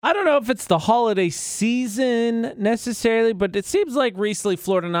I don't know if it's the holiday season necessarily, but it seems like recently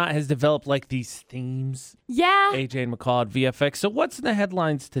Florida Not has developed like these themes. Yeah. AJ and McCall at VFX. So what's in the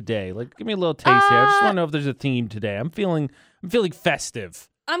headlines today? Like, give me a little taste here. I just want to know if there's a theme today. I'm feeling festive.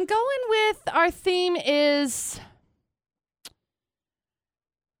 I'm going with our theme is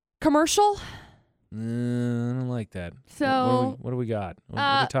commercial. I don't like that. So what do we got? What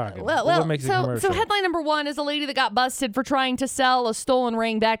are we talking? Well, what makes it commercial? so headline number one is a lady that got busted for trying to sell a stolen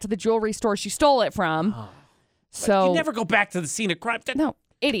ring back to the jewelry store she stole it from. Oh. So you never go back to the scene of crime. No,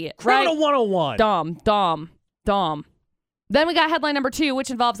 idiot. Criminal right? 101. Dumb. Then we got headline number two, which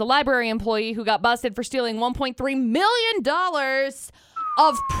involves a library employee who got busted for stealing $1.3 million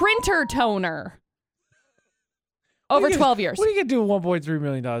of printer toner. Over 12 years. What are you going to do with $1.3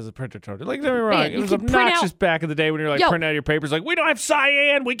 million of printer toner? Like, don't get me wrong. Man, it was obnoxious back in the day when you're like printing out your papers. Like, we don't have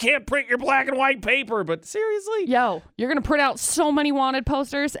cyan. We can't print your black and white paper. But seriously? Yo, you're going to print out so many wanted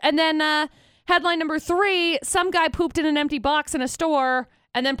posters. And then headline number three, some guy pooped in an empty box in a store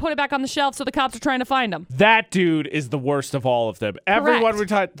and then put it back on the shelf so the cops are trying to find him. That dude is the worst of all of them. Everyone we're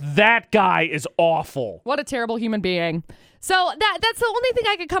talking, that guy is awful. What a terrible human being. So that's the only thing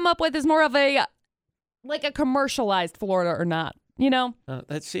I could come up with is more of a commercialized Florida or not, you know?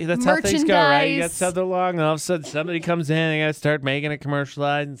 That's how things go, right? You got something along, and all of a sudden somebody comes in and you got to start making it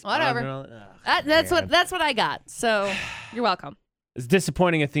commercialized. Whatever. That's what I got. So you're welcome. As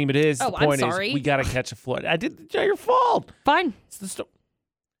disappointing a theme it is, the point is we got to catch a Florida. It's your fault. Fine. It's the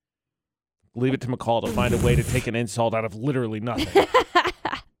Leave it to McCall to find a way to take an insult out of literally nothing.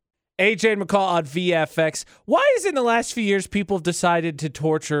 AJ and McCall on VFX. Why is it in the last few years people have decided to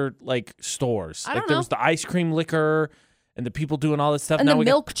torture like stores? I don't know. There was the ice cream liquor and the people doing all this stuff. And now the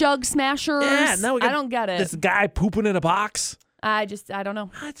milk jug smashers. Yeah, now we got I don't get it. This guy pooping in a box. I don't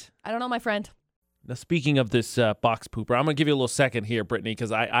know. What? I don't know, my friend. Now, speaking of this box pooper, I'm going to give you a little second here, Brittany,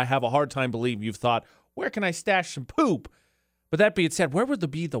 because I have a hard time believing you've thought, where can I stash some poop? But that being said, where would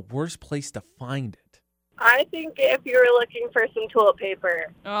be the worst place to find it? I think if you were looking for some toilet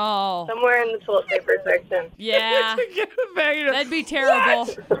paper. Oh. Somewhere in the toilet paper section. Yeah. That'd be terrible.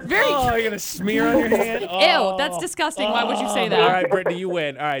 You're going to smear on your hand? Ew, that's disgusting. Why would you say that? All right, Brittany, you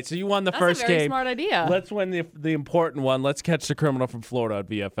win. All right, so you won the first game. That's a very smart idea. Let's win the important one. Let's catch the criminal from Florida at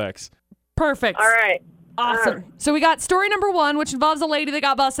VFX. Perfect. All right. Awesome. So we got story number one, which involves a lady that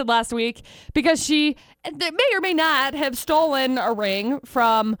got busted last week because she may or may not have stolen a ring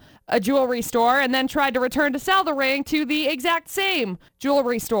from a jewelry store and then tried to return to sell the ring to the exact same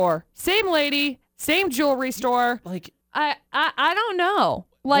jewelry store. Same lady, same jewelry store. Like, I don't know.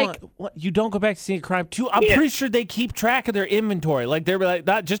 Like, what? You don't go back to seeing crime too? I'm pretty sure they keep track of their inventory. Like, they're like,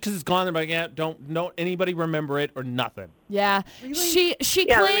 not just because it's gone, they're like, yeah, don't anybody remember it or nothing. Yeah. Really? She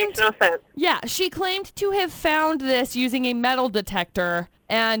Yeah, claimed that makes no sense. Yeah, she claimed to have found this using a metal detector.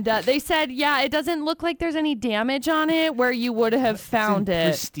 And they said, yeah, it doesn't look like there's any damage on it where you would have found it's in it.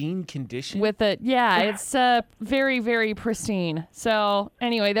 pristine condition? With it. Yeah, it's very, very pristine. So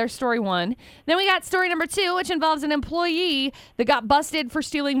anyway, there's story one. Then we got story number two, which involves an employee that got busted for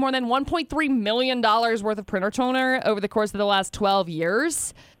stealing more than $1.3 million worth of printer toner over the course of the last 12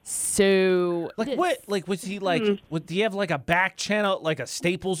 years. So like what? Like was he like? Do you have like a back channel, like a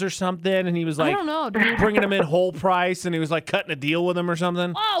Staples or something? And he was like, I don't know, dude. bringing them in whole price, and he was like cutting a deal with them or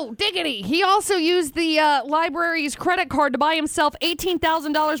something. Oh, diggity! He also used the library's credit card to buy himself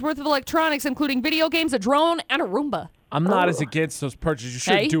 $18,000 worth of electronics, including video games, a drone, and a Roomba. I'm not as against those purchases. You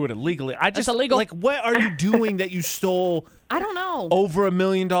shouldn't do it illegally. That's illegal. Like, what are you doing that you stole? I don't know. Over $1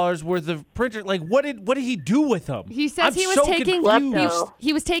 million worth of printer. Like, what did he do with them? He says he was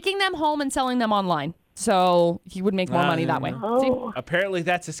taking them home and selling them online, so he would make more money that way. Oh. Apparently,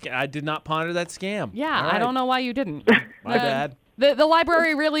 that's a scam. I did not ponder that scam. Yeah, right. I don't know why you didn't. My bad. The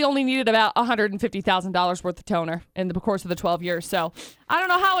library really only needed about $150,000 worth of toner in the course of the 12 years. So I don't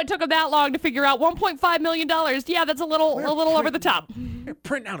know how it took him that long to figure out $1.5 million. Yeah, that's a little over the top. You're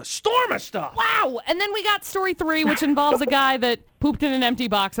printing out a storm of stuff. Wow. And then we got story three, which involves a guy that pooped in an empty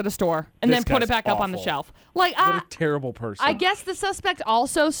box at a store and then put it back up on the shelf. Like, what a terrible person. I guess the suspect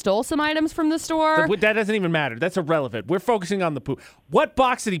also stole some items from the store. That doesn't even matter. That's irrelevant. We're focusing on the poop. What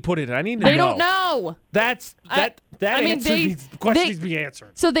box did he put it in? I need to know. They don't know. The question needs to be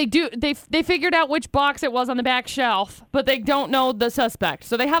answered. So they figured out which box it was on the back shelf, but they don't know the suspect.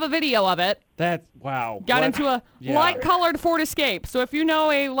 So they have a video of it. Got into a light-colored Ford Escape. So if you know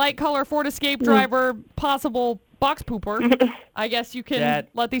a light-colored Ford Escape driver, possible box pooper, I guess you can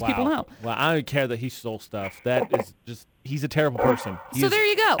let these people know. Well, I don't care that he stole stuff. That is just, he's a terrible person. So there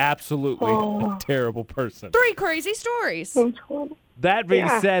you go. Absolutely a terrible person. 3 crazy stories. That being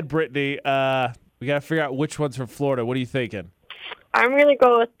said, Brittany, we got to figure out which one's from Florida. What are you thinking? I'm going to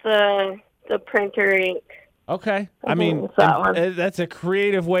go with the printer ink. Okay. I I think mean, it's that one. that's a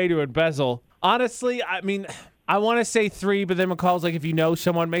creative way to embezzle. Honestly, I mean, I want to say 3, but then McCall's like, if you know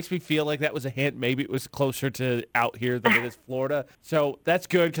someone, makes me feel like that was a hint. Maybe it was closer to out here than it is Florida. So that's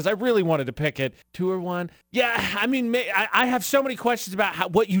good because I really wanted to pick it. 2 or 1. Yeah, I mean, I have so many questions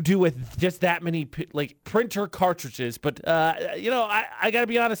about what you do with just that many printer cartridges. But, I got to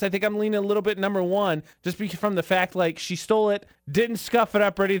be honest. I think I'm leaning a little bit number 1 just from the fact she stole it, didn't scuff it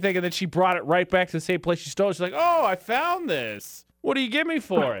up or anything, and then she brought it right back to the same place she stole it. She's like, oh, I found this. What do you give me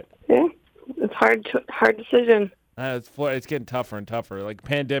for it? Yeah, it's hard decision. It's getting tougher and tougher.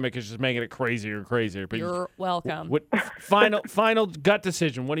 Pandemic is just making it crazier and crazier. But You're welcome. What final gut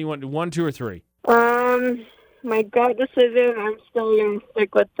decision? What do you want? 1, 2, or 3? My gut decision, I'm still going to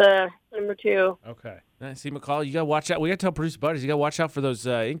stick with the number 2. Okay. See, McCall, you got to watch out. We got to tell producer buddies, you got to watch out for those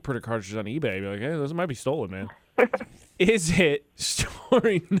ink printer cartridges on eBay. Be like, hey, those might be stolen, man. Is it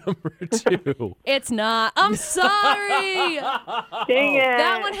story number 2? It's not. I'm sorry. Dang it.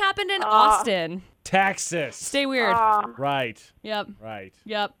 That one happened in Austin. Texas. Stay weird. Right. Yep. Right.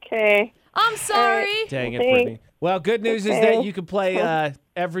 Yep. Okay. I'm sorry. Dang it, Thanks. Brittany. Well, good news is that you can play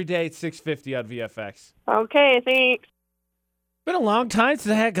every day at 6:50 on VFX. Okay, thanks. Been a long time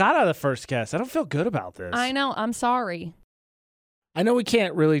since I got out of the first guess. I don't feel good about this. I know. I'm sorry. I know we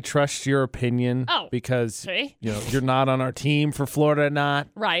can't really trust your opinion because See? You're not on our team for Florida or not.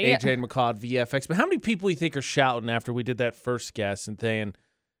 Right. AJ and McCall at VFX. But how many people do you think are shouting after we did that first guess and saying,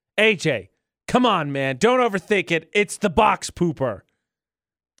 AJ, come on, man. Don't overthink it. It's the box pooper.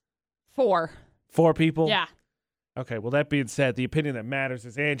 4. 4 people? Yeah. Okay, well, that being said, the opinion that matters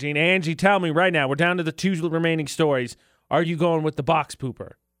is Angie. And Angie, tell me right now, we're down to the 2 remaining stories. Are you going with the box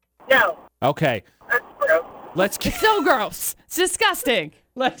pooper? No. Okay. That's gross. Let's get, So gross. It's disgusting.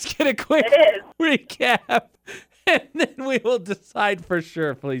 let's get a quick It is. recap, and then we will decide for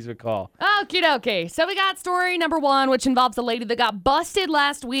sure. Please McCall. Okie dokie. So we got story number 1, which involves a lady that got busted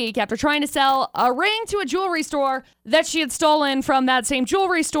last week after trying to sell a ring to a jewelry store that she had stolen from that same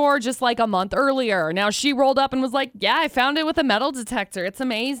jewelry store just like a month earlier. Now she rolled up and was like, yeah, I found it with a metal detector. It's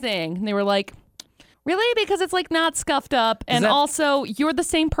amazing. And they were like, really? Because it's not scuffed up. And also, you're the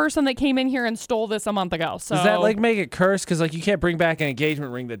same person that came in here and stole this a month ago. So Does that make it cursed? Because you can't bring back an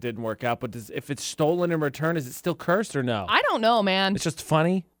engagement ring that didn't work out. But if it's stolen in return, is it still cursed or no? I don't know, man. It's just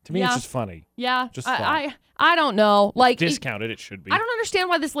funny. To me, Yeah. it's just funny. Yeah. Just fun. I don't know. Discounted, it should be. I don't understand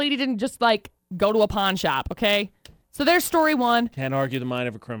why this lady didn't just go to a pawn shop, okay? So there's story 1. Can't argue the mind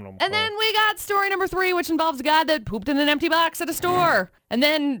of a criminal. And then we got story number 3, which involves a guy that pooped in an empty box at a store and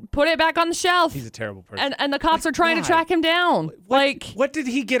then put it back on the shelf. He's a terrible person. And the cops are trying to track him down. What did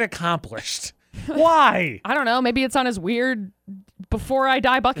he get accomplished? Why? I don't know. Maybe it's on his weird before I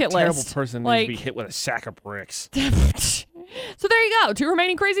die bucket Terrible list. person needs to be hit with a sack of bricks. So there you go. 2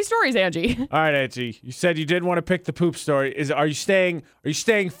 remaining crazy stories, Angie. All right, Angie. You said you didn't want to pick the poop story. Are you staying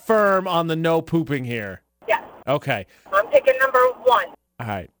firm on the no pooping here? Yes. Okay. I'm picking number 1. All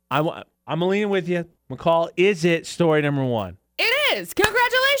right. I'm leaning with you. McCall, is it story number 1? It is.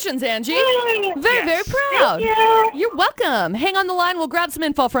 Congratulations, Angie. Yay. Very, very proud. Thank you. You're welcome. Hang on the line. We'll grab some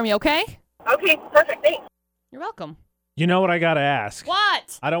info from you, okay? Okay, perfect. Thanks. You're welcome. You know what I got to ask?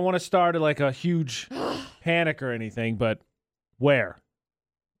 What? I don't want to start a huge panic or anything, but where?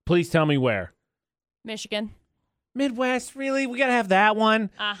 Please tell me where. Michigan. Midwest, really? We got to have that one?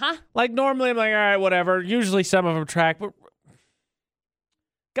 Uh-huh. Normally I'm like, all right, whatever. Usually some of them track, but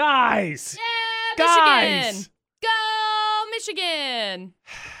guys! Yeah, Michigan. Guys! Go, Michigan.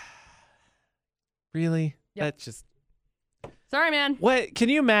 Really? Yep. That's just... Sorry, man. What? Can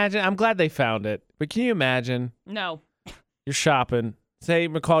you imagine? I'm glad they found it, but can you imagine? No. You're shopping. Say,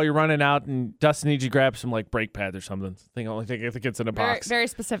 McCall, you're running out, and Dustin needs you to grab some brake pads or something. I think it's in a Very, box. very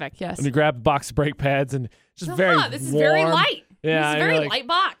specific, yes. And you grab a box of brake pads, and just very This is warm. very light. Yeah, This is a and very you're like, light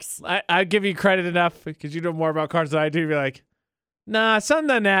box. I'd give you credit enough because you know more about cars than I do. You're like, nah, something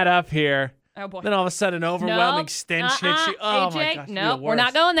doesn't add up here. Oh, boy. Then all of a sudden, an overwhelming Nope. stench hits you. Oh, AJ, my gosh. nope, we're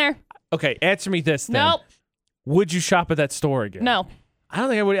not going there. Okay, answer me this then. Nope. Would you shop at that store again? No. I don't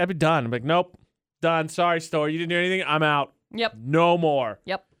think I would. I'd be done. I'm like, nope, done. Sorry, store. You didn't do anything. I'm out. Yep. No more.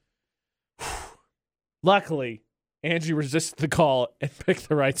 Yep. Luckily, Angie resisted the call and picked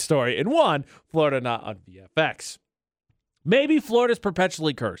the right story and won Florida Not on VFX. Maybe Florida's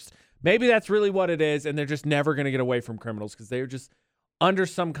perpetually cursed. Maybe that's really what it is, and they're just never going to get away from criminals because they're just under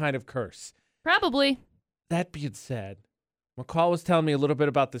some kind of curse. Probably. That being said, McCall was telling me a little bit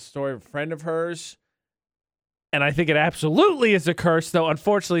about this story of a friend of hers, and I think it absolutely is a curse, though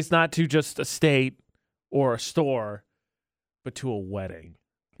unfortunately it's not to just a state or a store, but to a wedding.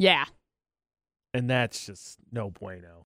 Yeah. And that's just no bueno.